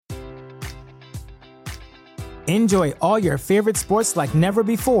Enjoy all your favorite sports like never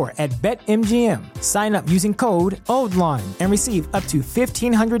before at BetMGM. Sign up using code OldLine and receive up to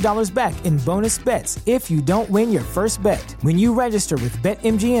 $1,500 back in bonus bets if you don't win your first bet. When you register with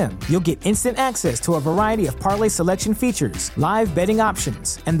BetMGM, you'll get instant access to a variety of parlay selection features, live betting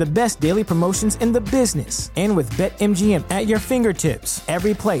options, and the best daily promotions in the business. And with BetMGM at your fingertips,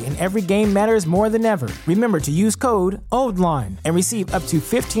 every play and every game matters more than ever. Remember to use code OldLine and receive up to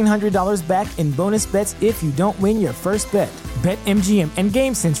 $1,500 back in bonus bets if you don't win your first bet. BetMGM and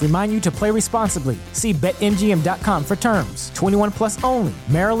GameSense remind you to play responsibly. See BetMGM.com for terms. 21 plus only.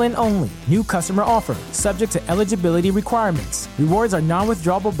 Maryland only. New customer offer. Subject to eligibility requirements. Rewards are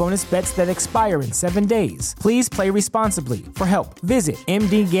non-withdrawable bonus bets that expire in 7 days. Please play responsibly. For help, visit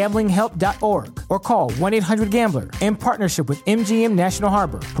mdgamblinghelp.org or call 1-800-GAMBLER in partnership with MGM National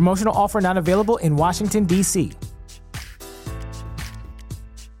Harbor. Promotional offer not available in Washington, D.C.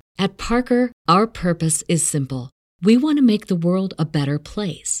 At Parker, our purpose is simple. We want to make the world a better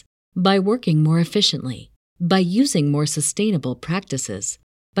place by working more efficiently, by using more sustainable practices,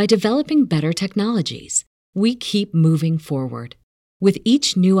 by developing better technologies. We keep moving forward. With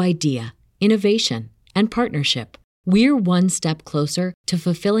each new idea, innovation, and partnership, we're one step closer to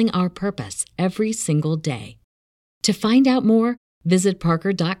fulfilling our purpose every single day. To find out more, visit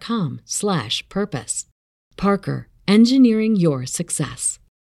parker.com/purpose. Parker, engineering your success.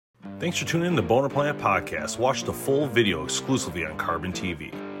 Thanks for tuning in to the Boner Planet Podcast. Watch the full video exclusively on Carbon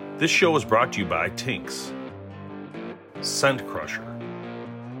TV. This show is brought to you by Tinks, Scent Crusher,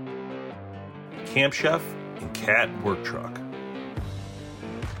 Camp Chef and Cat Work Truck,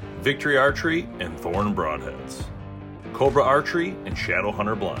 Victory Archery and Thorn Broadheads, Cobra Archery and Shadow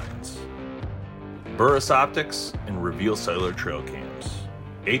Hunter Blinds, Burris Optics and Reveal Cellular Trail Cams,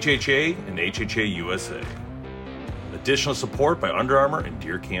 HHA and HHA USA. Additional support by Under Armour and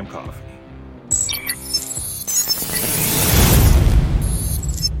Deer Camp Coffee.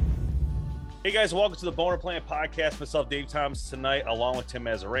 Hey guys, welcome to the Boner Planet Podcast. Myself, Dave Thomas, tonight, along with Tim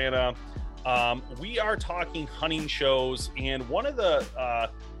Mazzarana. We are talking hunting shows, and one of the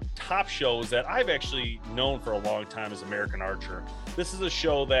top shows that I've actually known for a long time is American Archer. This is a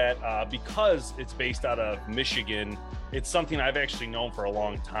show that, because it's based out of Michigan, it's something I've actually known for a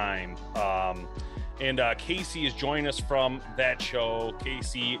long time. And Casey is joining us from that show.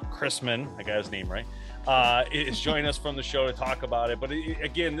 Casey Chrisman, I got his name right, is joining us from the show to talk about it. But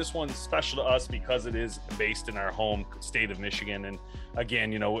again, this one's special to us because it is based in our home state of Michigan. And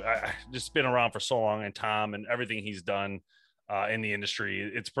again, you know, I just been around for so long, and Tom and everything he's done in the industry,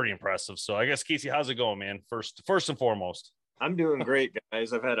 it's pretty impressive. So I guess, Casey, how's it going, man? First and foremost. I'm doing great,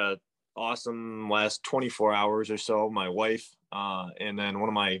 guys. I've had a awesome last 24 hours or so. My wife and then one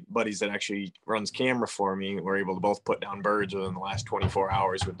of my buddies that actually runs camera for me were able to both put down birds within the last 24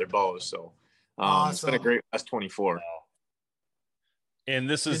 hours with their bows. So awesome. It's been a great last 24. Wow. And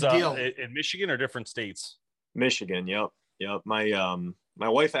this is in Michigan or different states? Michigan. Yep. My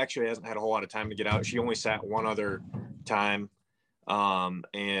wife actually hasn't had a whole lot of time to get out. She only sat one other time.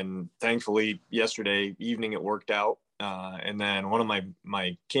 And thankfully yesterday evening it worked out. And then one of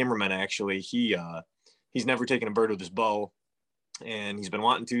my cameramen, actually, he's never taken a bird with his bow, and he's been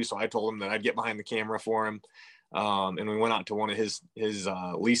wanting to. So I told him that I'd get behind the camera for him. And we went out to one of his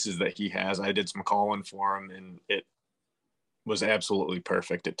leases that he has. I did some calling for him, and it was absolutely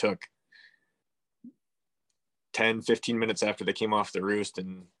perfect. It took 10-15 minutes after they came off the roost,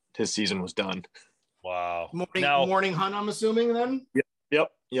 and his season was done. Wow. Morning hunt, I'm assuming then?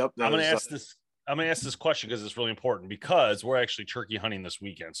 Yep. I'm going to ask this question because it's really important, because we're actually turkey hunting this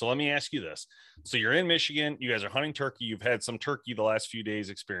weekend. So let me ask you this. So you're in Michigan, you guys are hunting turkey. You've had some turkey the last few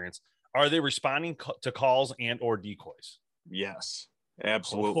days experience. Are they responding to calls and or decoys? Yes,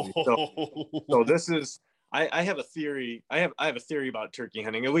 absolutely. So this is, I have a theory. I have a theory about turkey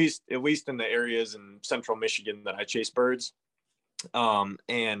hunting, at least in the areas in central Michigan that I chase birds.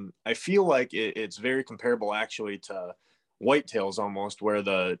 And I feel like it's very comparable actually to whitetails almost, where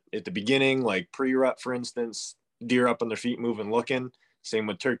at the beginning, like pre-rut, for instance, deer up on their feet moving, looking. Same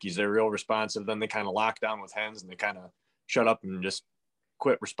with turkeys. They're real responsive. Then they kind of lock down with hens and they kind of shut up and just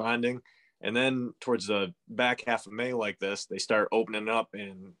quit responding. And then towards the back half of May like this, they start opening up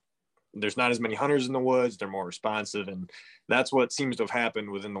and there's not as many hunters in the woods. They're more responsive. And that's what seems to have happened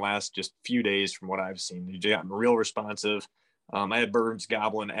within the last just few days from what I've seen. They've gotten real responsive. I had birds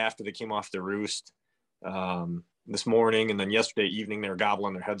gobbling after they came off the roost this morning. And then yesterday evening, they were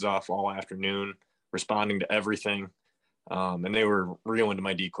gobbling their heads off all afternoon, responding to everything. And they were real into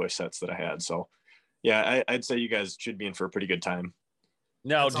my decoy sets that I had. So yeah, I'd say you guys should be in for a pretty good time.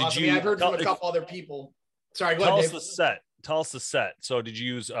 Now, That's awesome. I've heard from a couple other people. Sorry, go ahead, Dave. tell us the set. So did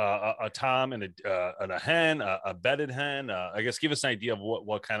you use a tom and a hen, a bedded hen? I guess give us an idea of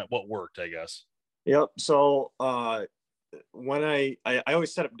what worked, I guess. Yep. So when I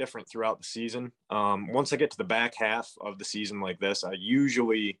always set up different throughout the season. Once I get to the back half of the season like this, I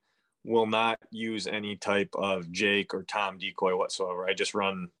usually will not use any type of Jake or Tom decoy whatsoever. I just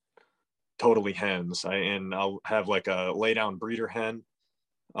run totally hens. And I'll have like a lay down breeder hen.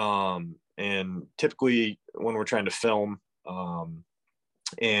 And typically when we're trying to film,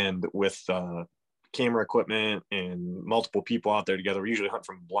 and with camera equipment and multiple people out there together, we usually hunt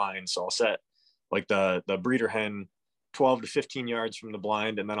from blind. So I'll set like the breeder hen 12 to 15 yards from the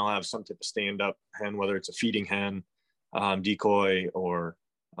blind, and then I'll have some type of stand-up hen, whether it's a feeding hen, decoy, or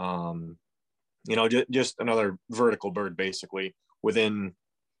just another vertical bird, basically within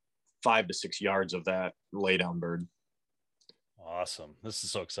 5 to 6 yards of that lay down bird. Awesome. This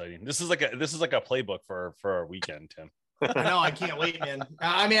is so exciting. This is like a playbook for our weekend, Tim. I know. I can't wait, man.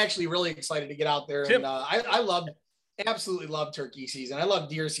 I'm actually really excited to get out there. Tim. And I absolutely love turkey season. I love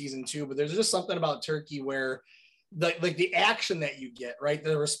deer season too, but there's just something about turkey where the action that you get, right?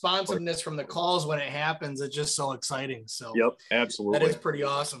 The responsiveness from the calls when it happens, it's just so exciting. So yep, absolutely. That is pretty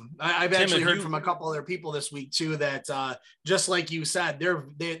awesome. I've actually heard from a couple other people this week too, that just like you said,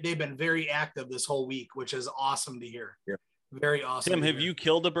 they've been very active this whole week, which is awesome to hear. Yeah. Very awesome. Tim, have you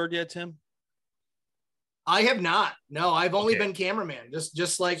killed a bird yet, Tim? I have not. No, I've only been cameraman,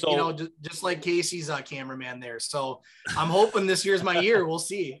 just like Casey's cameraman there. So I'm hoping this year's my year. We'll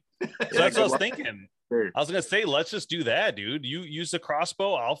see. That's what I was thinking. I was gonna say, let's just do that, dude. You use the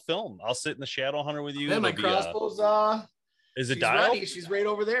crossbow, I'll film. I'll sit in the shadow hunter with you. Yeah, my crossbow's is it dialed? Ready. She's right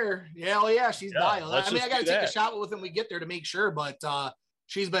over there. Yeah, oh yeah, she's dialed. I mean, I gotta take a shot with when we get there to make sure, but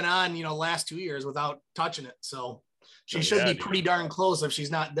she's been on, last 2 years without touching it. So she should be pretty darn close if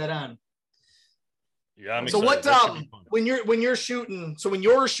she's not dead on. Yeah, I'm so excited. What when you're shooting,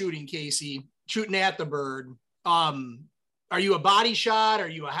 Casey, shooting at the bird, are you a body shot? Are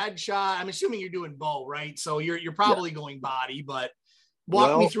you a head shot? I'm assuming you're doing bow, right? So you're probably going body, but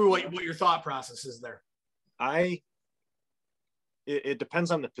walk me through what your thought process is there. It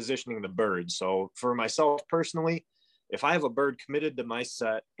depends on the positioning of the bird. So for myself personally, if I have a bird committed to my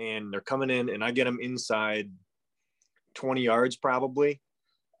set and they're coming in and I get them inside 20 yards probably,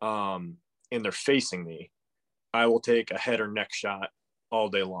 and they're facing me, I will take a head or neck shot all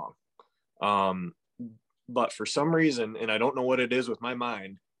day long. But for some reason, and I don't know what it is with my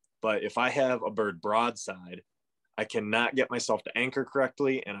mind, but if I have a bird broadside, I cannot get myself to anchor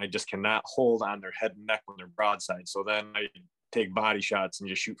correctly, and I just cannot hold on their head and neck when they're broadside. So then I take body shots and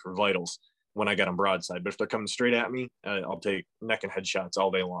just shoot for vitals when I get them broadside. But if they're coming straight at me, I'll take neck and head shots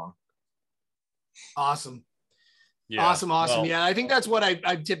all day long. Awesome. Yeah. Awesome. Well, yeah, I think that's what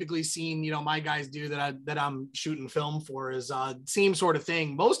I've typically seen, my guys do that I'm shooting film for is same sort of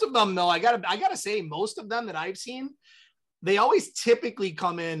thing. Most of them, though, I gotta say, most of them that I've seen, they always typically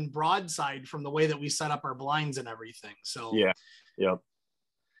come in broadside from the way that we set up our blinds and everything. So yeah,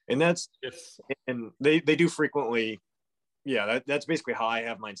 and and they do frequently. Yeah, that's basically how I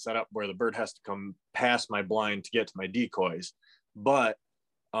have mine set up, where the bird has to come past my blind to get to my decoys, but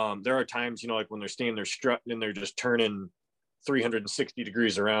there are times, like when they're staying their strut and they're just turning 360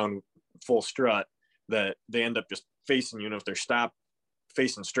 degrees around full strut, that they end up just facing you. And if they're stopped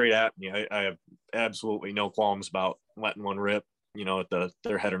facing straight at me, I have absolutely no qualms about letting one rip, at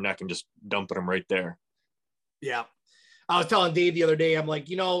their head or neck and just dumping them right there. Yeah. I was telling Dave the other day, I'm like,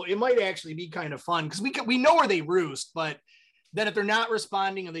 it might actually be kind of fun because we know where they roost, but then if they're not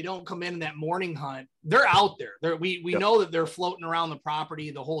responding and they don't come in that morning hunt, they're out there. We know that they're floating around the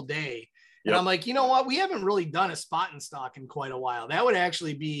property the whole day. And I'm like, you know what? We haven't really done a spot and stock in quite a while. That would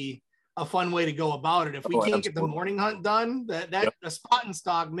actually be a fun way to go about it. If we can't get the morning hunt done, that a spot and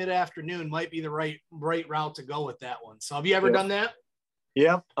stock mid-afternoon might be the right route to go with that one. So have you ever done that?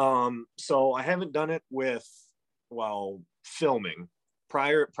 Yeah. So I haven't done it while filming.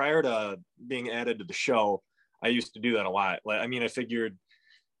 Prior to being added to the show, I used to do that a lot. I figured,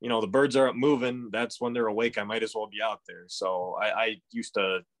 the birds are up moving. That's when they're awake. I might as well be out there. So I used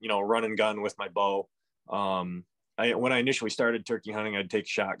to, run and gun with my bow. When I initially started turkey hunting, I'd take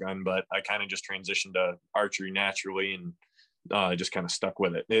shotgun, but I kind of just transitioned to archery naturally and just kind of stuck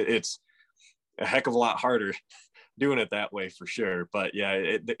with it. It's a heck of a lot harder doing it that way for sure. But yeah,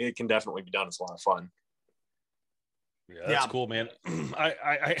 it can definitely be done. It's a lot of fun. Yeah, that's cool, man.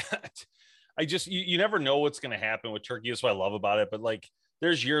 I just, you never know what's going to happen with turkey. That's what I love about it. But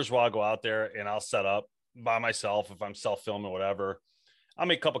there's years where I'll go out there and I'll set up by myself. If I'm self-filming or whatever, I'll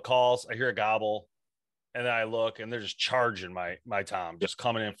make a couple calls. I hear a gobble and then I look and they're just charging my Tom, just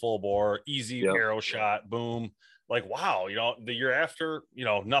coming in full bore, easy arrow shot. Boom. like, wow, the year after,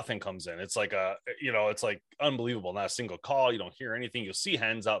 nothing comes in. It's like it's like unbelievable. Not a single call. You don't hear anything. You'll see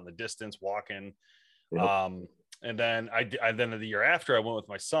hens out in the distance walking. Yep. And then then the year after, I went with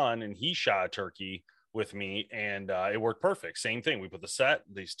my son, and he shot a turkey with me, and it worked perfect. Same thing. We put the set.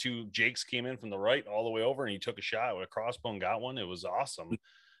 These two Jakes came in from the right all the way over, and he took a shot with a crossbow and got one. It was awesome.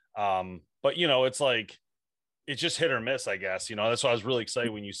 But it's like, it's just hit or miss, I guess. That's why I was really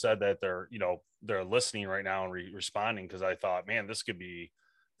excited when you said that they're listening right now and responding, because I thought, man, this could be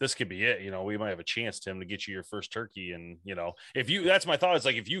it. We might have a chance, Tim, to get you your first turkey. And that's my thought. It's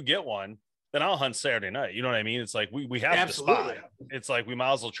like, if you get one, then I'll hunt Saturday night. You know what I mean? It's like we have Absolutely. the spot. It's like we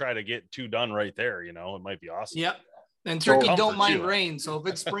might as well try to get 2 done right there. It might be awesome. Yep. And turkey don't mind rain, so if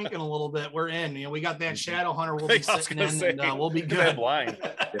it's sprinkling a little bit, we're in. We got that shadow hunter. We'll be sitting in, and we'll be good. Blind.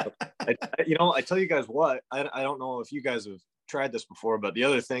 I tell you guys what. I don't know if you guys have tried this before, but the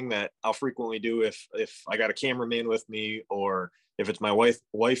other thing that I'll frequently do if I got a cameraman with me, or if it's my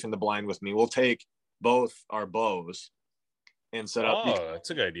wife in the blind with me, we'll take both our bows and set up. Oh, that's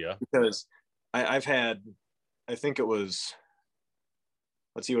a good idea. Because I've had, I think it was,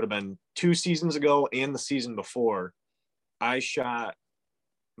 let's see, it would have been 2 seasons ago and the season before, I shot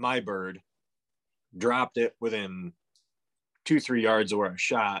my bird, dropped it within 2-3 yards of where I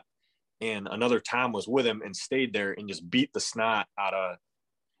shot, and another Tom was with him and stayed there and just beat the snot out of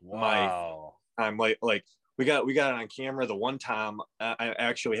my. I'm like we got it on camera. The one time I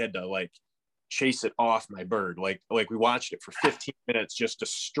actually had to like chase it off my bird. Like we watched it for 15 minutes, just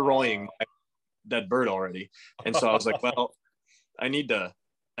destroying my dead bird already. And so I was like, well, I need to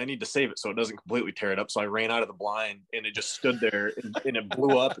save it so it doesn't completely tear it up. So I ran out of the blind, and it just stood there, and it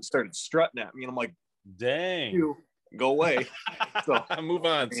blew up and started strutting at me. And I'm like, dang, go away. So move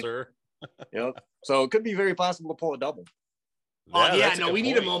on, sir. Yep. So it could be very possible to pull a double. We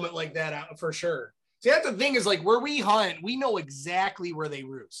need a moment like that out for sure. See, that's the thing, is like, where we hunt, we know exactly where they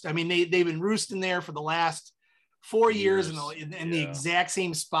roost. I mean, they've been roosting there for the last 4 years in the exact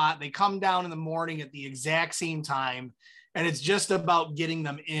same spot. They come down in the morning at the exact same time, and it's just about getting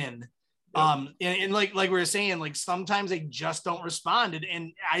them in. Yep. And like we were saying, like, sometimes they just don't respond.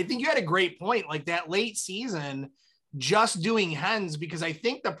 And I think you had a great point, like that late season, just doing hens, because I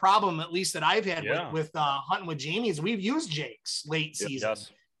think the problem, at least that I've had with hunting with Jamie, is we've used Jakes late season.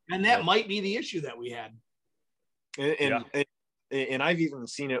 Yes. And that might be the issue that we had. And I've even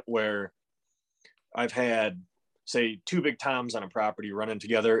seen it where I've had, say, 2 big Toms on a property running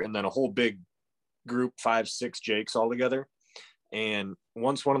together, and then a whole big group, 5-6 Jakes all together. And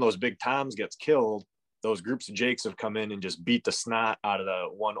once one of those big Toms gets killed, those groups of Jakes have come in and just beat the snot out of the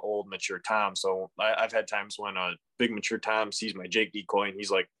one old mature Tom. So I've had times when a big mature Tom sees my Jake decoy, and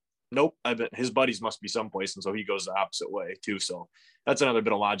he's like, nope, his buddies must be someplace. And so he goes the opposite way too. So that's another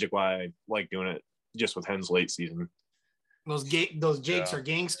bit of logic why I like doing it just with hens late season. Those Jakes are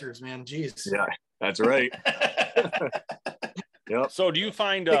gangsters, man. Jeez. Yeah, that's right. Yep. So do you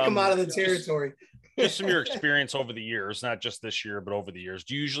find pick them out of the territory? Just from your experience over the years, not just this year, but over the years,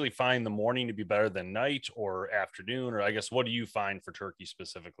 do you usually find the morning to be better than night or afternoon? Or I guess, what do you find for turkey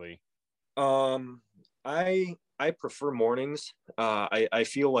specifically? I prefer mornings. I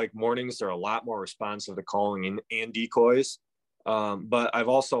feel like mornings are a lot more responsive to calling and decoys. But I've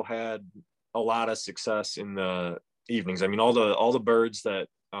also had a lot of success in the evenings. I mean, all the birds that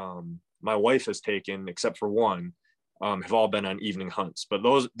my wife has taken, except for one, have all been on evening hunts. But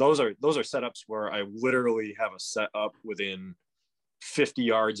those are setups where I literally have a set up within 50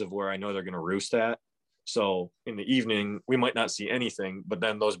 yards of where I know they're going to roost at. So in the evening, we might not see anything, but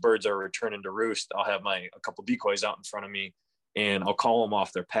then those birds are returning to roost. I'll have a couple decoys out in front of me, and I'll call them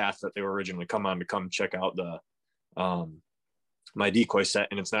off their path that they were originally come on to come check out the my decoy set,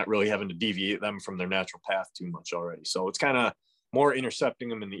 and it's not really having to deviate them from their natural path too much already. So it's kind of more intercepting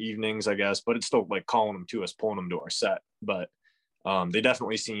them in the evenings, I guess, but it's still like calling them to us, pulling them to our set. But they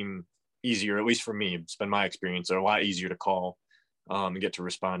definitely seem easier, at least for me. It's been my experience. They're a lot easier to call and get to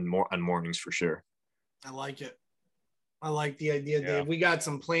respond more on mornings for sure. I like it. I like the idea, Dave. We got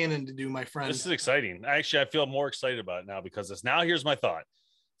some planning to do, my friend. This is exciting. Actually, I feel more excited about it now because here's my thought.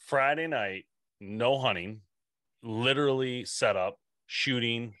 Friday night, no hunting, literally set up,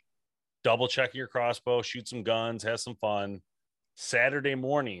 shooting, double checking your crossbow, shoot some guns, have some fun. Saturday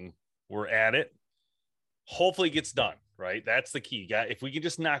morning, we're at it. Hopefully it gets done, right? That's the key. If we can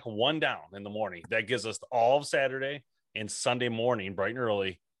just knock one down in the morning, that gives us all of Saturday and Sunday morning, bright and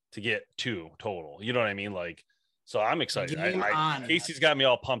early, to get 2 total. You know what I mean? Like, so I'm excited. Casey's got me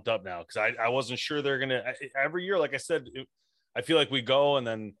all pumped up now because I wasn't sure they're going to every year. Like I said, I feel like we go and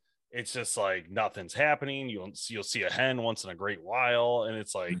then it's just like nothing's happening. You'll see a hen once in a great while. And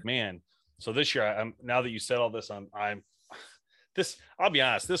it's like, man, So this year, I'm now that you said all this, I'm this. I'll be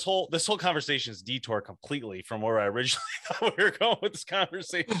honest. This whole conversation is detour completely from where I originally thought we were going with this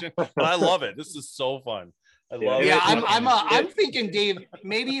conversation. But I love it. This is so fun. I love it. Yeah, I'm thinking, Dave,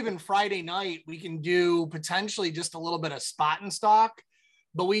 maybe even Friday night we can do potentially just a little bit of spot and stock,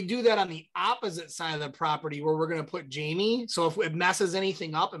 but we do that on the opposite side of the property where we're going to put Jamie. So if it messes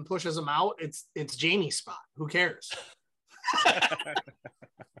anything up and pushes him out, it's Jamie's spot. Who cares?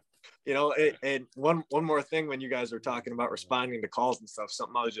 You know, and one more thing, when you guys are talking about responding to calls and stuff,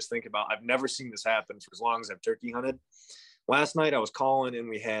 something I was just thinking about. I've never seen this happen for as long as I've turkey hunted. Last night I was calling and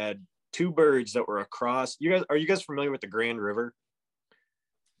we had 2 birds that were across. Are you guys familiar with the Grand River?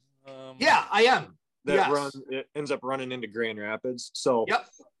 Yeah, I am. It ends up running into Grand Rapids. So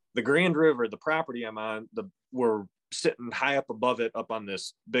the Grand River, the property I'm on, we're sitting high up above it, up on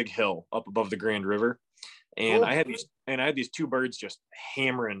this big hill up above the Grand River. And I had these 2 birds just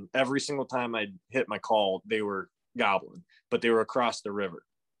hammering every single time I hit my call. They were gobbling, but they were across the river.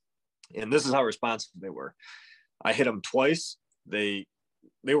 And this is how responsive they were. I hit them twice. They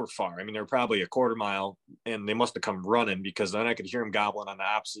were far. I mean, they were probably a quarter mile, and they must have come running, because then I could hear them gobbling on the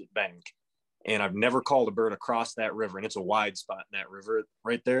opposite bank. And I've never called a bird across that river, and it's a wide spot in that river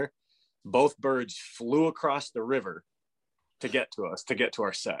right there. Both birds flew across the river to get to us, to get to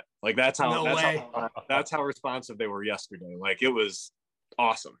our set. Like that's how responsive they were yesterday. Like it was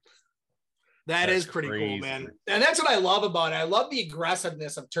awesome. That's is pretty crazy. Cool, man. And that's what I love about it. I love the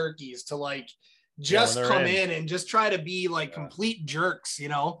aggressiveness of turkeys to like just come in and just try to be like complete jerks, you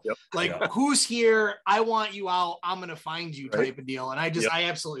know, like who's here? I want you out. I'm going to find you type of deal. And I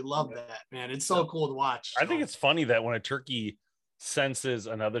absolutely love that, man. It's so cool to watch. I think it's funny that when a turkey senses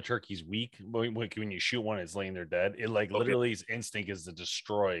another turkey's weak, when you shoot one, it's laying there dead. It like literally his instinct is to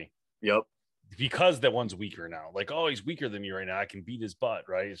destroy. Yep. Because that one's weaker now. Like, oh, he's weaker than me right now. I can beat his butt,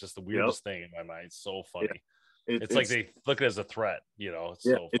 right? It's just the weirdest thing in my mind. It's so funny. Yeah. It's like they look at it as a threat, you know.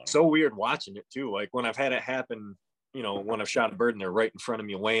 It's so weird watching it too. Like when I've had it happen, you know, when I've shot a bird and they're right in front of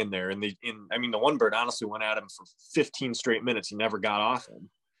me laying there, and the one bird honestly went at him for 15 straight minutes. He never got off him,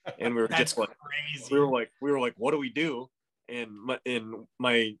 and we were just like, crazy. We were like, what do we do? And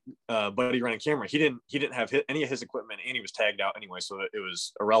my buddy running camera, he didn't have any of his equipment, and he was tagged out anyway, so it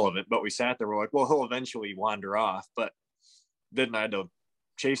was irrelevant. But we sat there, we're like, well, he'll eventually wander off, but then I had to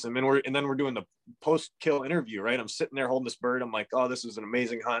chase him, and then we're doing the post-kill interview, right? I'm sitting there holding this bird. I'm like, oh, this is an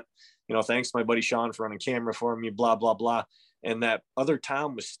amazing hunt. You know, thanks to my buddy Sean for running camera for me, blah, blah, blah. And that other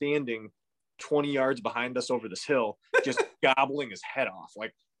Tom was standing 20 yards behind us over this hill, just gobbling his head off.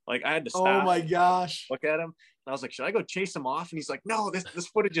 Like I had to stop. Oh my gosh. Look at him. And I was like, should I go chase him off? And he's like, no, this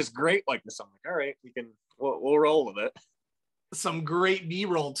footage is great like this. I'm like, all right, we'll roll with it. Some great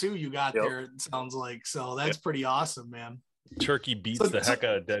B-roll too you got there, it sounds like. So that's pretty awesome, man. Turkey beats the heck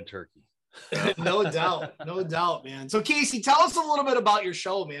out of dead turkey. No doubt, man. So Casey, tell us a little bit about your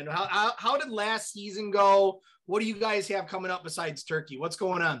show, man. How did last season go? What do you guys have coming up besides turkey? What's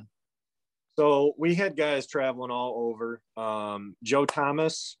going on? So we had guys traveling all over. Joe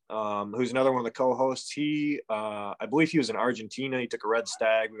Thomas, who's another one of the co-hosts, I believe he was in Argentina. He took a red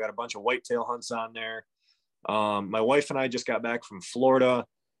stag. We got a bunch of whitetail hunts on there. My wife and I just got back from Florida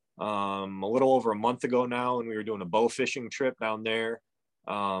a little over a month ago now, and we were doing a bow fishing trip down there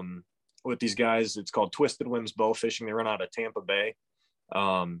with these guys. It's called Twisted Limbs Bow Fishing. They run out of Tampa Bay,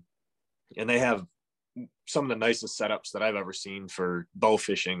 and they have some of the nicest setups that I've ever seen for bow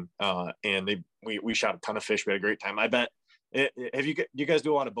fishing. And we shot a ton of fish. We had a great time. I bet. You guys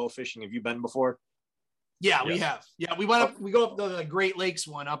do a lot of bow fishing? Have you been before? Yeah, we have. Yeah, we go up to the Great Lakes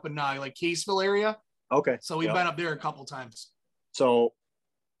one up in like Caseville area. Okay. So we've been up there a couple times. So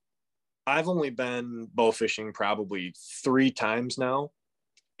I've only been bow fishing probably 3 times now,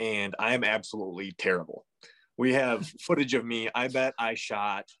 and I am absolutely terrible. We have footage of me. I bet I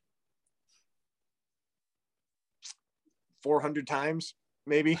shot 400 times,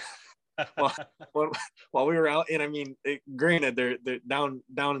 maybe, while we were out. And I mean, granted, they're down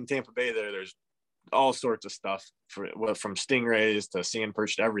in Tampa Bay. There's all sorts of stuff from stingrays to sand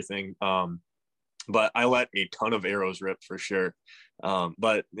perch to everything. But I let a ton of arrows rip for sure.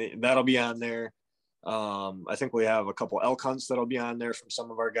 But that'll be on there. I think we have a couple elk hunts that'll be on there from some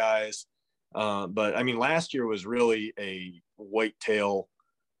of our guys. But I mean, last year was really a whitetail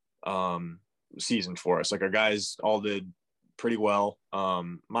season for us. Like our guys all did pretty well.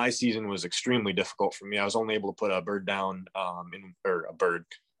 My season was extremely difficult for me. I was only able to put a bird down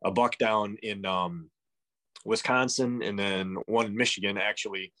a buck down in Wisconsin, and then one in Michigan,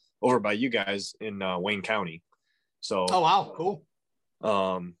 actually over by you guys in Wayne County. So oh wow, cool.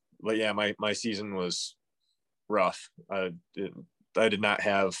 But yeah, my season was rough. I did not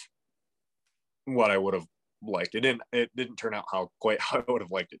have what I would have liked. It didn't turn out quite how I would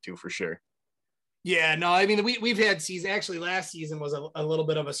have liked it to, for sure. Yeah, no, I mean, we've had season, actually last season was a little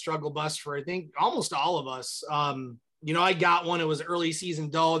bit of a struggle bus for, I think, almost all of us. I got one, it was early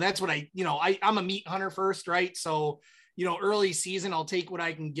season doe. That's what I'm a meat hunter first, right? So, early season, I'll take what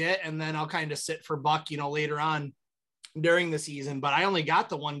I can get, and then I'll kind of sit for buck, later on during the season. But I only got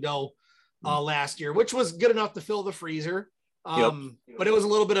the one doe last year, which was good enough to fill the freezer. But it was a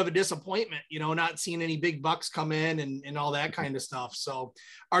little bit of a disappointment, not seeing any big bucks come in and all that kind of stuff. So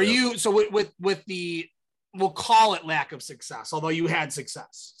with the, we'll call it lack of success, although you had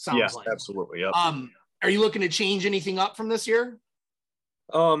success, sounds like. Absolutely. Yep. Are you looking to change anything up from this year?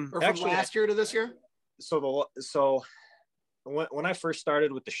 Or from actually, last year to this year? So when I first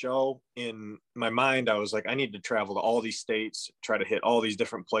started with the show, in my mind, I was like, I need to travel to all these states, try to hit all these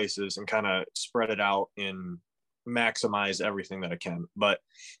different places and kind of spread it out and maximize everything that I can. But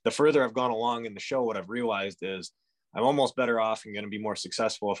the further I've gone along in the show, what I've realized is I'm almost better off and going to be more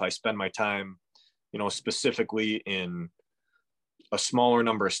successful if I spend my time, specifically in a smaller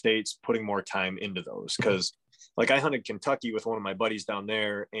number of states, putting more time into those. Because like I hunted Kentucky with one of my buddies down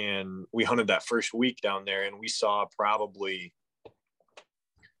there, and we hunted that first week down there, and we saw probably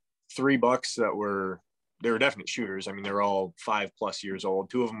 3 bucks they were definite shooters. I mean, they were all 5+ years old.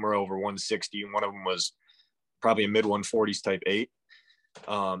 2 of them were over 160, and one of them was probably a mid 140s type 8.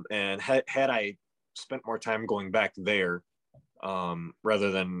 And had I spent more time going back there,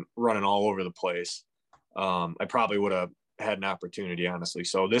 rather than running all over the place, I probably would have had an opportunity, honestly.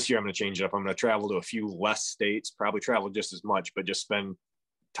 So this year I'm going to change it up. I'm going to travel to a few less states, probably travel just as much, but just spend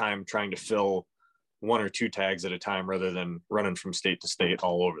time trying to fill 1 or 2 tags at a time rather than running from state to state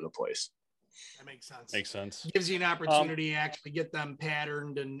all over the place. That makes sense. Makes sense. Gives you an opportunity to actually get them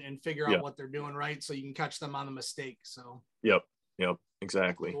patterned and figure out what they're doing right, so you can catch them on the mistake. So Yep,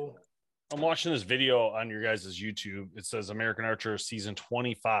 exactly. Cool. I'm watching this video on your guys' YouTube. It says American Archer season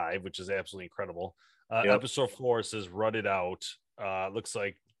 25, which is absolutely incredible. Episode 4 says rutted out. Looks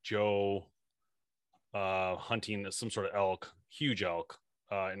like Joe hunting some sort of elk, huge elk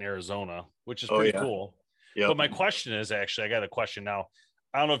in Arizona, which is pretty cool. Yep. But my question is, actually, I got a question now.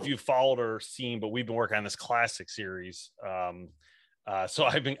 I don't know if you followed or seen, but we've been working on this classic series. So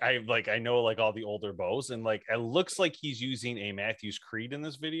I know like all the older bows, and like it looks like he's using a Matthews Creed in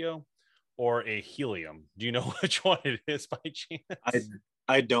this video or a Helium. Do you know which one it is by chance?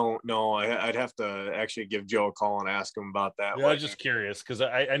 I don't know. I'd have to actually give Joe a call and ask him about that. Yeah, I was just curious because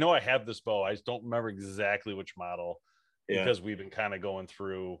I know I have this bow. I just don't remember exactly which model because we've been kind of going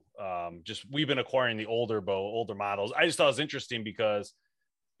through we've been acquiring the older models. I just thought it was interesting because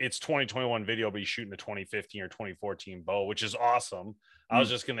it's 2021 video, but he's shooting a 2015 or 2014 bow, which is awesome. I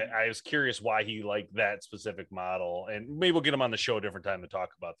was curious why he liked that specific model, and maybe we'll get him on the show a different time to talk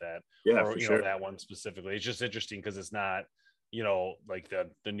about that. Yeah, or, for sure. that one specifically. It's just interesting because it's not, like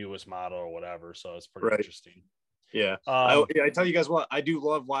the newest model or whatever. So it's pretty interesting. Yeah. I tell you guys what, I do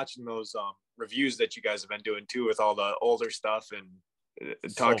love watching those reviews that you guys have been doing too, with all the older stuff and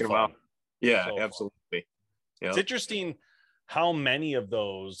talking about. Yeah, so absolutely. Yeah. It's interesting how many of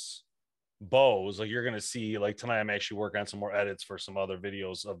those bows, like you're going to see, like tonight, I'm actually working on some more edits for some other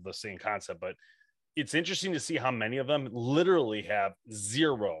videos of the same concept, but it's interesting to see how many of them literally have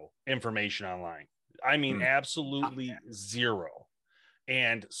zero information online. I mean, absolutely zero.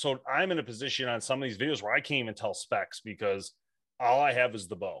 And so I'm in a position on some of these videos where I can't even tell specs because all I have is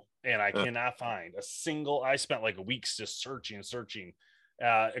the bow, and I cannot find a single. I spent like a week just searching.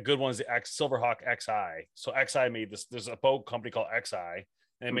 A good one is the Silverhawk XI. So XI made this. There's a bow company called XI,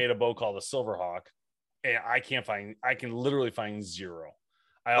 and they made a bow called the Silverhawk, and I can literally find zero.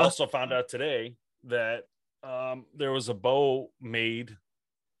 I also found out today that there was a bow made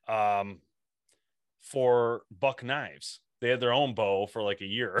for Buck Knives. They had their own bow for like a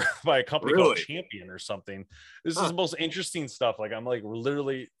year by a company called Champion or something. This is the most interesting stuff. Like I'm like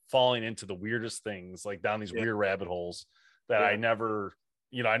literally falling into the weirdest things, like down these weird rabbit holes that I never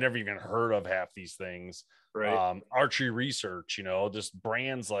even heard of half these things. Right. Archery Research, just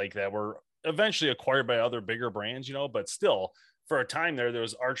brands like that were eventually acquired by other bigger brands, but still for a time there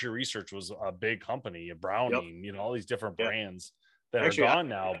was Archery Research was a big company, a Browning, all these different brands that actually are gone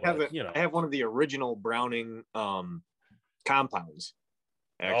now. I have one of the original Browning compounds.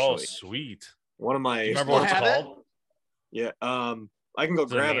 Actually. Oh, sweet. One of my. Do you remember what it's called? Yeah. I can go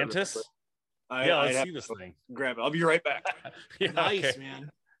grab Mantis? it. Let's see this thing. Grab it. I'll be right back. Nice,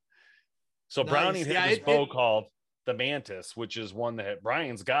 man. So Browning had this bow called the Mantis, which is one that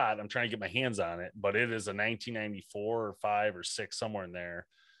Brian's got. I'm trying to get my hands on it, but it is a 1994 or 5 or 6, somewhere in there.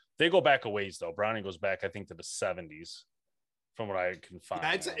 They go back a ways though. Browning goes back, I think, to the 70s. from what I can find.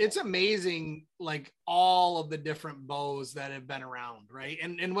 Yeah, it's amazing, like all of the different bows that have been around, right?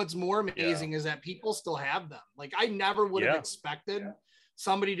 And what's more amazing is that people still have them. Like I never would have expected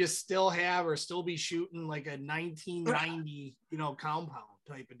somebody to still have or still be shooting like a 1990, compound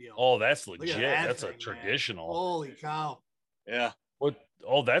type of deal. Oh, that's legit. That's a traditional. Man. Holy cow. Yeah. What?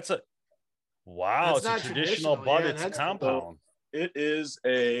 Oh, that's a wow. It's a traditional, but it's a compound. It is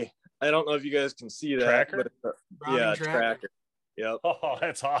I don't know if you guys can see that. Tracker? But tracker. Yep. Oh,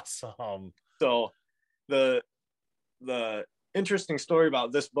 that's awesome. So the interesting story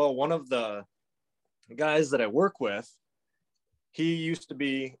about this bow, one of the guys that I work with, he used to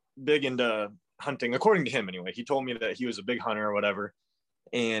be big into hunting, according to him anyway. He told me that he was a big hunter or whatever.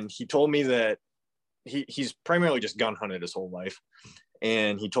 And he told me that he's primarily just gun hunted his whole life.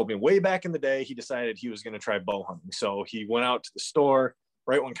 And he told me way back in the day, he decided he was going to try bow hunting. So he went out to the store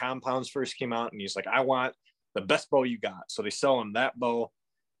right when compounds first came out. And he's like, I want the best bow you got. So they sell him that bow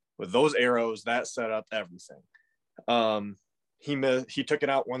with those arrows, that setup, everything. He took it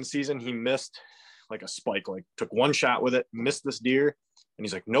out one season. He missed like a spike, like took one shot with it, missed this deer. And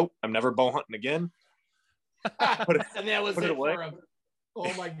he's like, nope, I'm never bow hunting again. And that was it for him.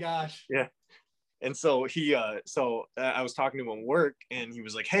 Oh my gosh. Yeah. And so I was talking to him at work and he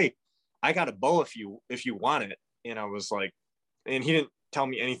was like, hey, I got a bow if you want it. And I was like, and he didn't tell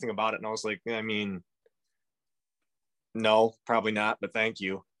me anything about it. And I was like, I mean, no, probably not, but thank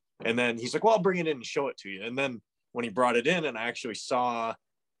you. And then he's like, well, I'll bring it in and show it to you. And then when he brought it in and I actually saw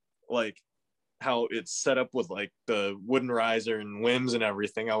like how it's set up with like the wooden riser and limbs and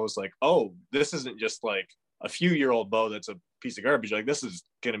everything, I was like, oh, this isn't just like a few-year-old bow that's a piece of garbage. Like this is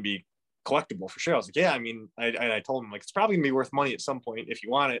going to be collectible for sure. I was like, yeah, I mean, I told him like, it's probably gonna be worth money at some point. If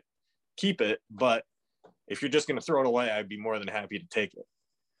you want it, keep it. But if you're just going to throw it away, I'd be more than happy to take it.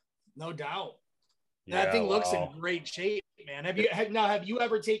 No doubt. That thing looks in great shape, man. Have you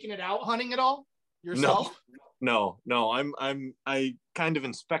ever taken it out hunting at all yourself? No. I kind of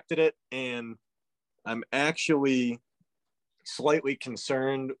inspected it and I'm actually slightly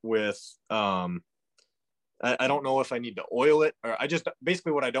concerned with, I don't know if I need to oil it or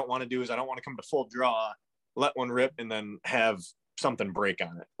basically what I don't want to do is I don't want to come to full draw, let one rip and then have something break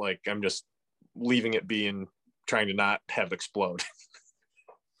on it. Like I'm just leaving it be and trying to not have it explode.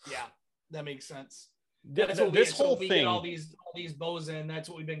 Yeah, that makes sense. This whole thing, get all these bows in. That's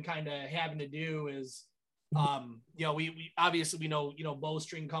what we've been kind of having to do is, we obviously know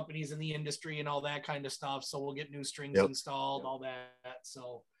bowstring companies in the industry and all that kind of stuff. So we'll get new strings installed, all that.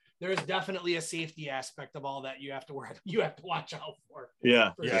 So there is definitely a safety aspect of all that you have to watch out for.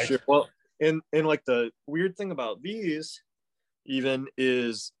 Yeah, for sure. Well, and like the weird thing about these even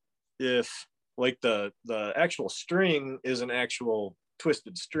is if like the actual string is an actual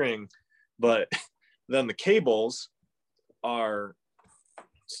twisted string, but then the cables are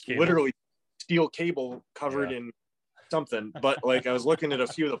literally steel cable covered in something. But like I was looking at a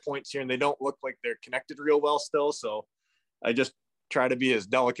few of the points here and they don't look like they're connected real well still. So I just try to be as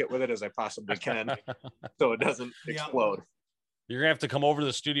delicate with it as I possibly can so it doesn't explode. You're gonna have to come over to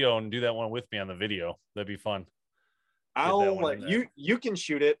the studio and do that one with me on the video. That'd be fun. You can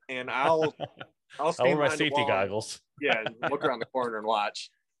shoot it and I'll wear my safety goggles. Yeah, look around the corner and watch.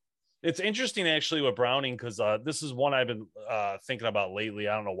 It's interesting actually with Browning because this is one I've been thinking about lately.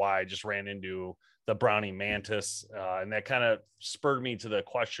 I don't know why. I just ran into the Browning Mantis and that kind of spurred me to the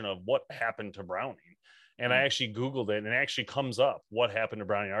question of what happened to Browning. And I actually Googled it and it actually comes up what happened to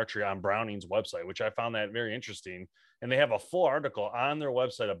Browning Archery on Browning's website, which I found that very interesting. And they have a full article on their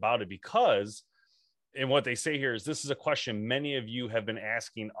website about it because, and what they say here is this is a question many of you have been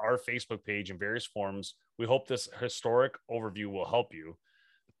asking our Facebook page in various forms. We hope this historic overview will help you.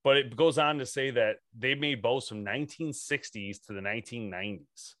 But it goes on to say that they made bows from 1960s to the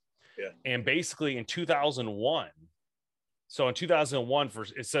 1990s. Yeah. And basically in 2001, so in 2001,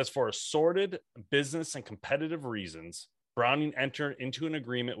 it says for assorted business and competitive reasons, Browning entered into an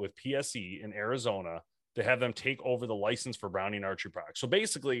agreement with PSE in Arizona to have them take over the license for Browning archery products. So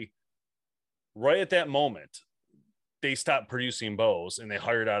basically, right at that moment, they stopped producing bows and they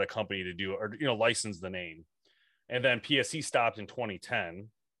hired out a company to do, or, license the name. And then PSE stopped in 2010.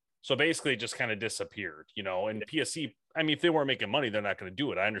 So basically it just kind of disappeared, and PSE, I mean, if they weren't making money, they're not going to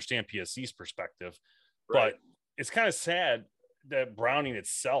do it. I understand PSE's perspective, but it's kind of sad that Browning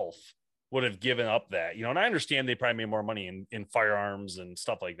itself would have given up that, and I understand they probably made more money in firearms and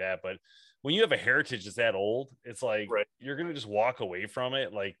stuff like that. But when you have a heritage that's that old, it's like, you're going to just walk away from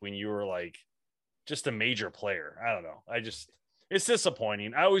it. Like when you were like just a major player, I don't know. It's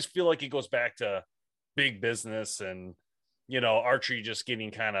disappointing. I always feel like it goes back to big business and, archery just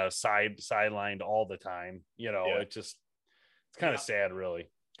getting kind of sidelined all the time. It just, It's kind of sad, really,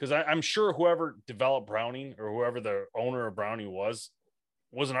 because I'm sure whoever developed Browning or whoever the owner of Browning was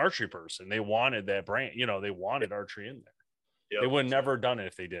an archery person. They wanted that brand, they wanted archery in there. Yep. They would never have done it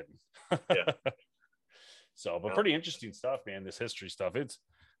if they didn't. Yeah. So, but pretty interesting stuff, man. This history stuff.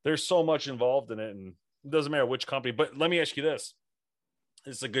 There's so much involved in it, and it doesn't matter which company. But let me ask you this: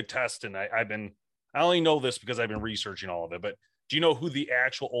 it's a good test, and I only know this because I've been researching all of it. But do you know who the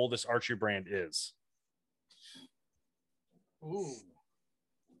actual oldest archery brand is? Ooh.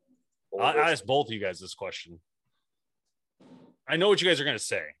 I asked both of you guys this question. I know what you guys are going to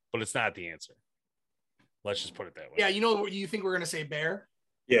say, but it's not the answer. Let's just put it that way. Yeah, you think we're going to say bear?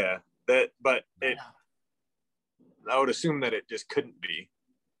 Yeah, I would assume that it just couldn't be,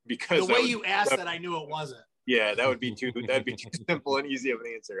 because the way you asked that, I knew it wasn't. Yeah, that'd be too simple and easy of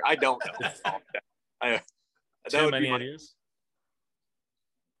an answer. I don't know. Tim, any ideas?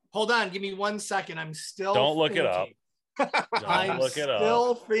 Hold on, give me 1 second. I'm still. Don't look it up. I'm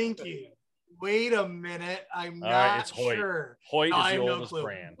still thinking. Wait a minute. I'm not it's Hoyt. sure. Hoyt is the oldest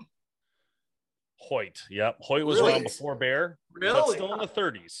brand. Hoyt. Yep. Hoyt was around before Bear. Really? But still in the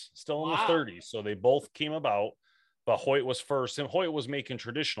 30s. The 30s. So they both came about, but Hoyt was first, and Hoyt was making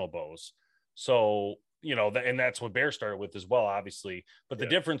traditional bows. So, and that's what Bear started with as well, obviously. But the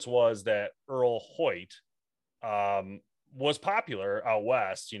difference was that Earl Hoyt was popular out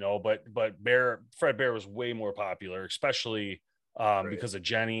west, but Fred Bear was way more popular, especially because of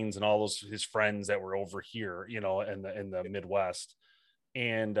Jennings and all his friends that were over here, in the Midwest.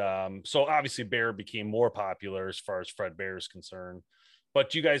 And so obviously Bear became more popular as far as Fred Bear is concerned.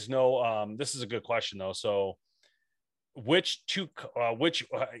 But you guys know, this is a good question though. So it's two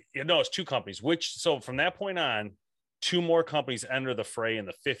companies, so from that point on, two more companies enter the fray in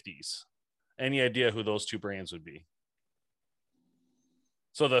the 50s. Any idea who those two brands would be?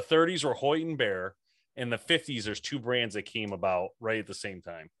 So the 30s were Hoyt and Bear. In the 50s, there's two brands that came about right at the same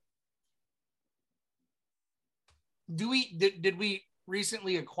time. Did we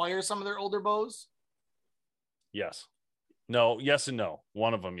recently acquire some of their older bows? Yes. No, yes and no.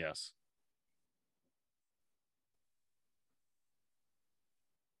 One of them, yes.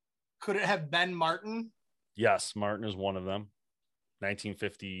 Could it have been Martin? Yes, Martin is one of them.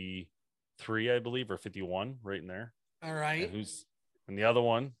 1953, I believe, or 51, right in there. All right. And the other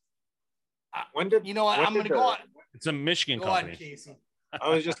one? I'm going to go on. It's a Michigan company. On, Casey. I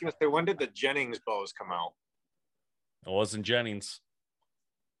was just going to say, when did the Jennings bows come out? It wasn't Jennings.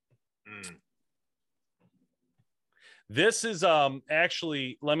 This is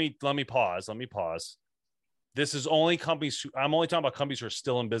actually, let me pause. This is only companies. I'm only talking about companies who are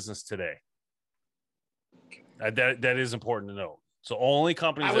still in business today. That is important to note. So only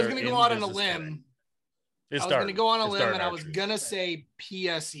companies. I was going to go out on a limb. I was going to go on a limb, and I was going to say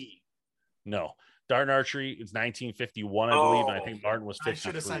PSE. No, Darton Archery. It's 1951, I believe, and I think Martin was 53. I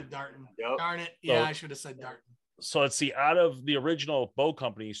should have said Darton. Yep. Darn it! Yeah, I should have said Darton. So let's see. Out of the original bow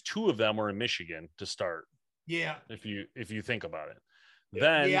companies, two of them were in Michigan to start. Yeah. If you think about it,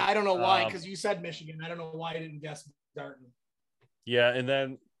 then I don't know why, because you said Michigan. I don't know why I didn't guess Darton. Yeah, and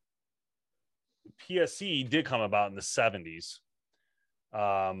then PSE did come about in the 70s,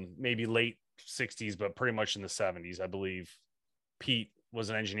 maybe late 60s, but pretty much in the 70s, I believe. Pete was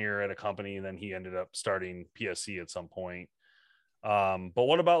an engineer at a company, and then he ended up starting PSE at some point. But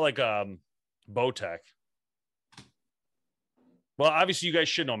what about like Bowtech? Well, obviously you guys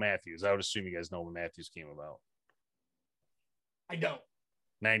should know Matthews. I would assume you guys know when Matthews came about. I don't.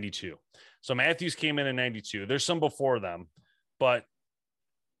 92. So Matthews came in 92. There's some before them, but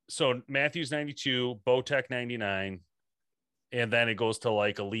so Matthews 92, Bowtech 99, and then it goes to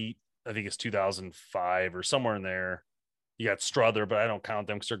like Elite. I think it's 2005 or somewhere in there. You got Struther, but I don't count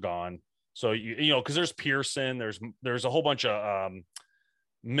them because they're gone. So because there's Pearson, there's a whole bunch of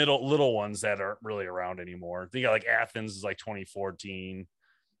little ones that aren't really around anymore. You got like Athens is like 2014.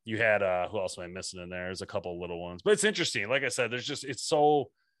 You had who else am I missing in there? There's a couple of little ones, but it's interesting. Like I said,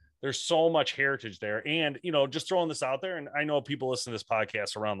 there's so much heritage there. And just throwing this out there, and I know people listen to this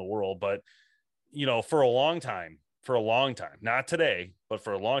podcast around the world, but for a long time, not today, but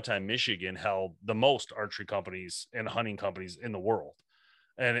for a long time, Michigan held the most archery companies and hunting companies in the world.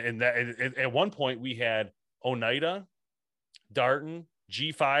 And that at one point we had Oneida, Darton,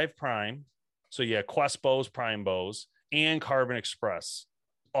 G5 Prime. So yeah, Quest bows, Prime bows, and Carbon Express,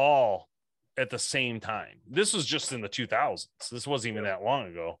 all at the same time. This was just in the 2000s. This wasn't even that long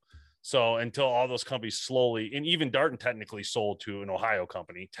ago. So until all those companies slowly, and even Darton technically sold to an Ohio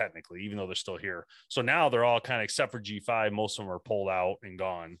company, technically, even though they're still here. So now they're all kind of, except for G5, most of them are pulled out and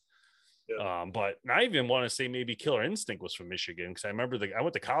gone. But I even want to say maybe Killer Instinct was from Michigan, because I remember I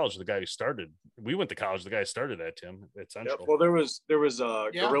went to college with the guy who started. We went to college with the guy who started that, Tim, at Central. Well, there was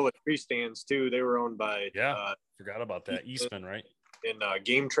Gorilla Tree Stands too. They were owned by forgot about that. Eastman, right? And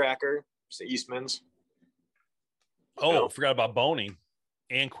Game Tracker, it's the Eastmans. Oh, forgot about Boning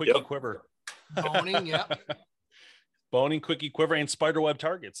and Quickie Quiver. Boning, Boning, Quickie Quiver, and Spiderweb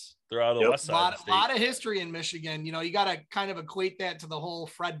Targets. They're out of the west side. A lot of history in Michigan. You know, you got to kind of equate that to the whole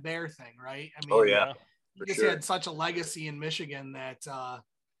Fred Bear thing, right? I mean, you just had such a legacy in Michigan that,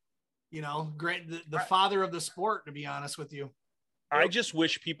 you know, great the father of the sport, to be honest with you. I just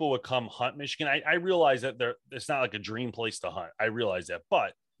wish people would come hunt Michigan. I realize that it's not like a dream place to hunt. I realize that,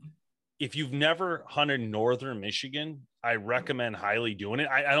 but if you've never hunted northern Michigan, I recommend highly doing it.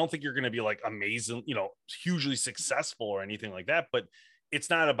 I don't think you're going to be like amazing, you know, hugely successful or anything like that, but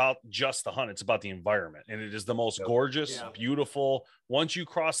it's not about just the hunt. It's about the environment. And it is the most gorgeous, beautiful. Once you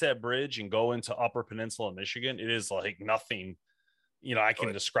cross that bridge and go into Upper Peninsula, Michigan, it is like nothing, you know, I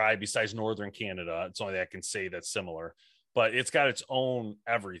can describe besides northern Canada. It's only that I can say that's similar, but it's got its own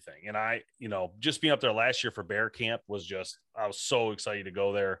everything. And I, you know, just being up there last year for bear camp was just, I was so excited to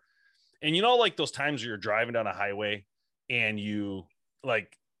go there. And, you know, like those times where you're driving down a highway and you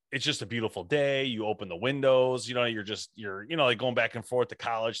like, it's just a beautiful day. You open the windows, you know, you're, you know, like going back and forth to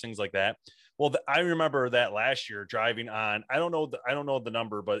college, things like that. Well, I remember that last year driving on, I don't know the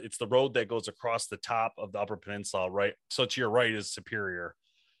number, but it's the road that goes across the top of the Upper Peninsula, right? So to your right is Superior.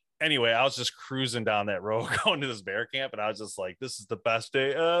 Anyway, I was just cruising down that road going to this bear camp, and I was just like, this is the best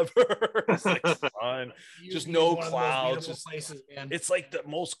day ever. It's like fun, just no clouds. Just, places, man. It's like the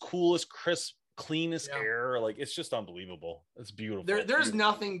most coolest, crisp, cleanest air. Like, it's just unbelievable. It's beautiful. There's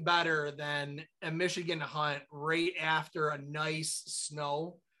nothing better than a Michigan hunt right after a nice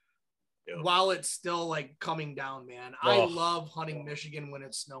snow while it's still like coming down, man. I love hunting Michigan when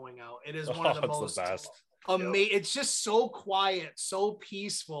it's snowing out. It is one of the most best. It's just so quiet, so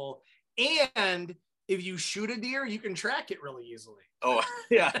peaceful, and if you shoot a deer, you can track it really easily.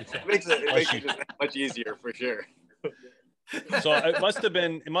 It makes it much easier for sure. So it must have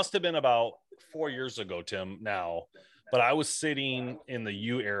been about 4 years ago, Tim, now, but I was sitting in the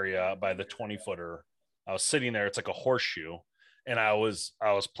U area by the 20-footer. I was sitting there, it's like a horseshoe, and I was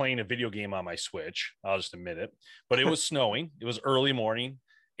playing a video game on my Switch. I'll just admit it, but it was snowing. It was early morning.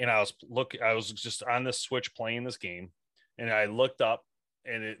 And I was just on this Switch playing this game, and I looked up,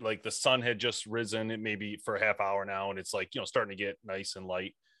 and it like the sun had just risen, it maybe for a half hour now, and it's like, you know, starting to get nice and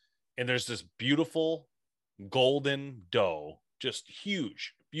light. And there's this beautiful golden doe, just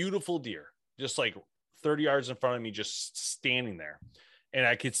huge, beautiful deer, just like 30 yards in front of me, just standing there. And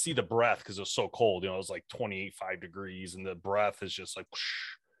I could see the breath because it was so cold. You know, it was like 25 degrees, and the breath is just like,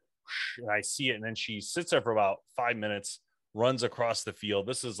 whoosh, whoosh, and I see it. And then she sits there for about 5 minutes, runs across the field.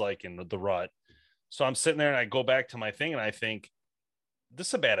 This is like in the rut. So I'm sitting there and I go back to my thing and I think, this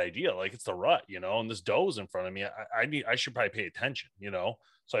is a bad idea. Like, it's the rut, you know, and this doe's in front of me. I should probably pay attention, you know?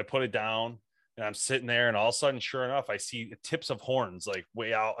 So I put it down and I'm sitting there, and all of a sudden, sure enough, I see tips of horns, like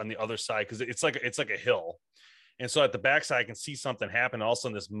way out on the other side. Cause it's like a hill. And so at the backside, I can see something happen. All of a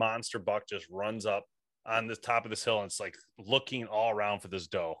sudden this monster buck just runs up on the top of this hill, and it's like looking all around for this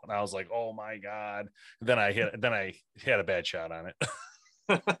doe. And I was like, oh my God. And then I had a bad shot on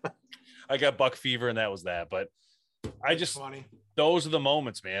it. I got buck fever, and that was that. But I just, those are the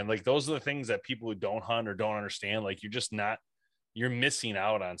moments, man. Like, those are the things that people who don't hunt or don't understand. Like, you're missing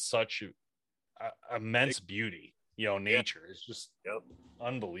out on such immense beauty, you know, nature. It's just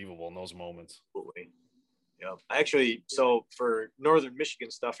unbelievable in those moments. Absolutely. Yeah, actually, so for northern Michigan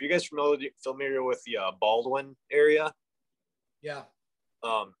stuff, are you guys familiar with the Baldwin area? Yeah.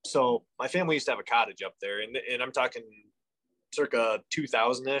 So my family used to have a cottage up there, and I'm talking circa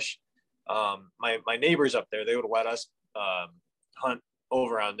 2000-ish. My neighbors up there, they would let us hunt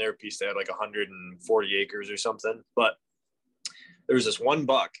over on their piece. They had like 140 acres or something, but there was this one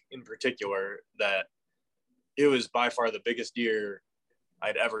buck in particular that it was by far the biggest deer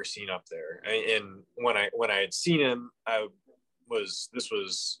I'd ever seen up there. And when I had seen him, this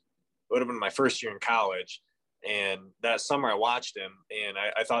would have been my first year in college. And that summer I watched him, and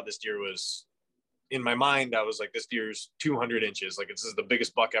I thought this deer was, in my mind, I was like, this deer's 200 inches. Like, this is the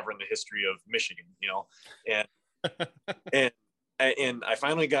biggest buck ever in the history of Michigan, you know? And, and I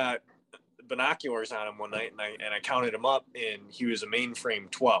finally got binoculars on him one night, and I counted him up, and he was a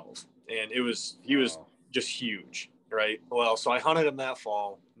mainframe 12, and he was just huge. Right. Well, so I hunted him that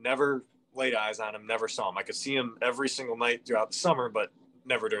fall, never laid eyes on him, never saw him. I could see him every single night throughout the summer, but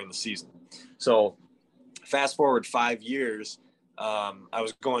never during the season. So fast forward 5 years, I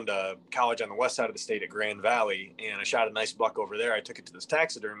was going to college on the west side of the state at Grand Valley, and I shot a nice buck over there. I took it to this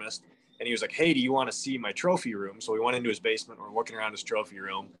taxidermist, and he was like, "Hey, do you want to see my trophy room?" So we went into his basement. We're looking around his trophy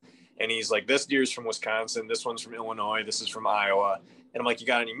room, and he's like, "This deer's from Wisconsin. This one's from Illinois. This is from Iowa." And I'm like, "You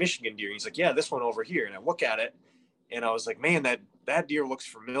got any Michigan deer?" And he's like, "Yeah, this one over here." And I look at it, and I was like, "Man, that deer looks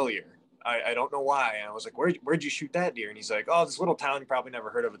familiar. I don't know why." And I was like, where'd you shoot that deer? And he's like, "Oh, this little town you probably never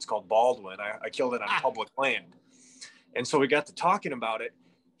heard of. It's called Baldwin. I killed it on public land." And so we got to talking about it.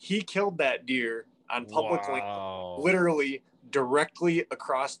 He killed that deer on public land, literally directly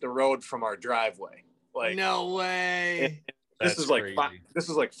across the road from our driveway. Like, no way. This is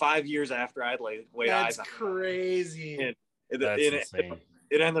like 5 years after I'd laid eyes on it. That's crazy. And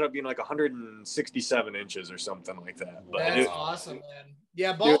it ended up being like 167 inches or something like that. But that's awesome, man.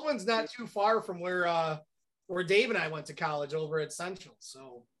 Yeah, Baldwin's not too far from where Dave and I went to college over at Central.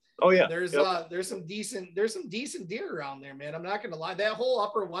 So there's some decent deer around there, man. I'm not gonna lie. That whole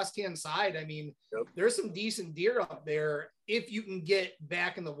upper west hand side, I mean, there's some decent deer up there if you can get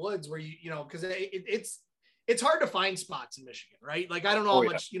back in the woods where you know, because it's hard to find spots in Michigan, right? Like, I don't know how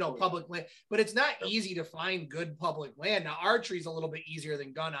much, public land, but it's not easy to find good public land. Now, archery is a little bit easier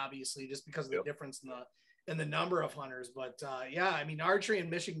than gun, obviously, just because of the difference in the number of hunters. But I mean, archery in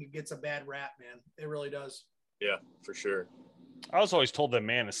Michigan gets a bad rap, man. It really does. Yeah, for sure. I was always told that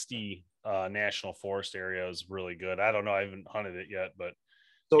Manistee National Forest area is really good. I don't know. I haven't hunted it yet, but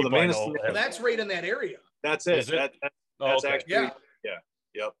so the Manistee, that's right in that area. That's it. That's actually,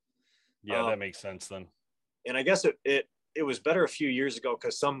 yeah, that makes sense then. And I guess it was better a few years ago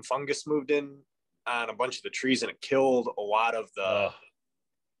because some fungus moved in on a bunch of the trees, and it killed a lot of the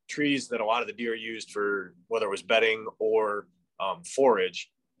trees that a lot of the deer used for whether it was bedding or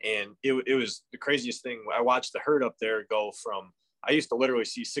forage. And it was the craziest thing. I watched the herd up there go from, I used to literally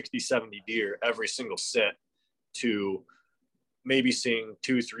see 60, 70 deer every single sit to maybe seeing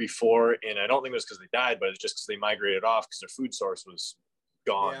 2, 3, 4. And I don't think it was because they died, but it's just because they migrated off because their food source was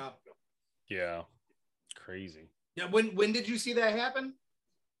gone. Yeah. Crazy. Yeah. When did you see that happen?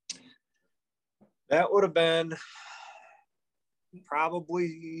 That would have been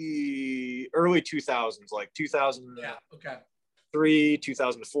probably early 2000s, like 2000. Yeah. Okay.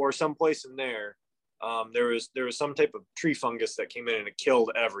 2004, someplace in there. There was some type of tree fungus that came in and it killed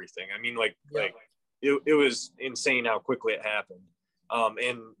everything. I mean, like it was insane how quickly it happened.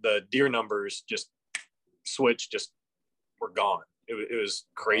 And the deer numbers just switched, just were gone. It was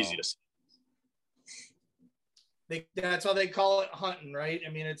crazy to see. That's how they call it hunting, right? I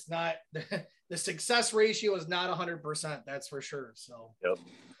mean, it's not the success ratio is not 100%. That's for sure. So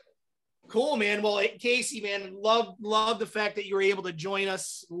cool, man. Well, Casey, man, love the fact that you were able to join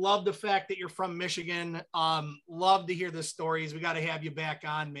us. Love the fact that you're from Michigan. Love to hear the stories. We got to have you back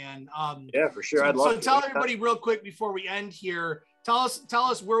on, man. Yeah, for sure. I'd love to. So tell everybody real quick before we end here. Tell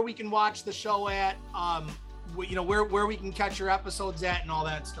us where we can watch the show at. Where we can catch your episodes at and all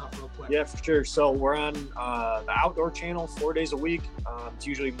that stuff real quick. Yeah, for sure. So we're on the Outdoor Channel 4 days a week. It's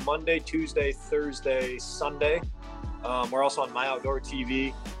usually Monday, Tuesday, Thursday, Sunday. We're also on My Outdoor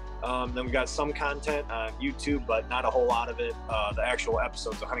TV. Then we got some content on YouTube, but not a whole lot of it. The actual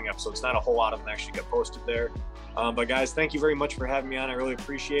episodes, the hunting episodes, not a whole lot of them actually get posted there. But guys, thank you very much for having me on. I really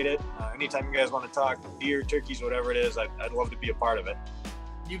appreciate it. Anytime you guys want to talk deer, turkeys, whatever it is, I'd love to be a part of it.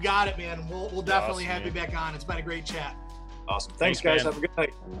 You got it, man. We'll definitely have you back on. It's been a great chat. Awesome. Thanks guys. Man. Have a good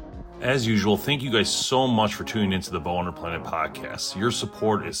night. As usual, thank you guys so much for tuning into the Bowhunter Planet podcast. Your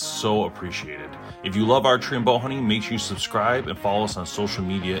support is so appreciated. If you love archery and bow hunting, make sure you subscribe and follow us on social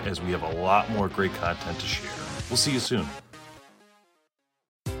media as we have a lot more great content to share. We'll see you soon.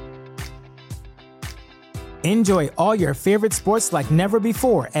 Enjoy all your favorite sports like never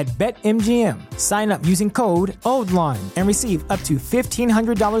before at BetMGM. Sign up using code OldLine and receive up to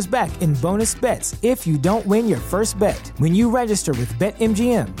 $1,500 back in bonus bets if you don't win your first bet. When you register with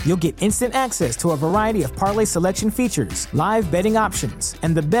BetMGM, you'll get instant access to a variety of parlay selection features, live betting options,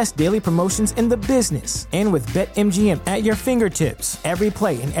 and the best daily promotions in the business. And with BetMGM at your fingertips, every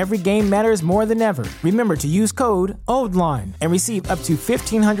play and every game matters more than ever. Remember to use code OldLine and receive up to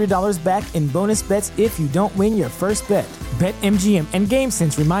 $1,500 back in bonus bets if you don't win your first bet. BetMGM and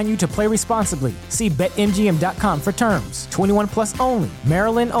GameSense remind you to play responsibly. See BetMGM.com for terms. 21 plus only.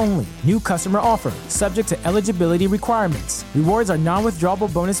 Maryland only. New customer offer. Subject to eligibility requirements. Rewards are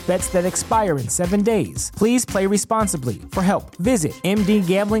non-withdrawable bonus bets that expire in 7 days. Please play responsibly. For help, visit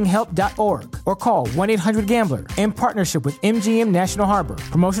mdgamblinghelp.org or call 1-800-GAMBLER in partnership with MGM National Harbor.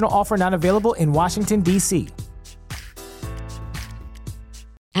 Promotional offer not available in Washington, D.C.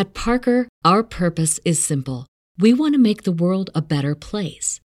 At Parker, our purpose is simple. We want to make the world a better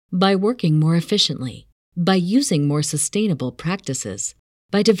place by working more efficiently, By using more sustainable practices,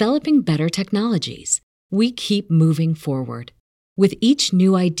 by developing better technologies, we keep moving forward. With each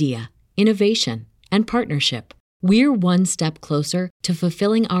new idea, innovation, and partnership, we're one step closer to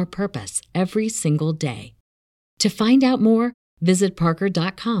fulfilling our purpose every single day. To find out more, visit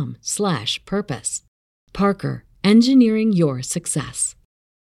parker.com/purpose. Parker, engineering your success.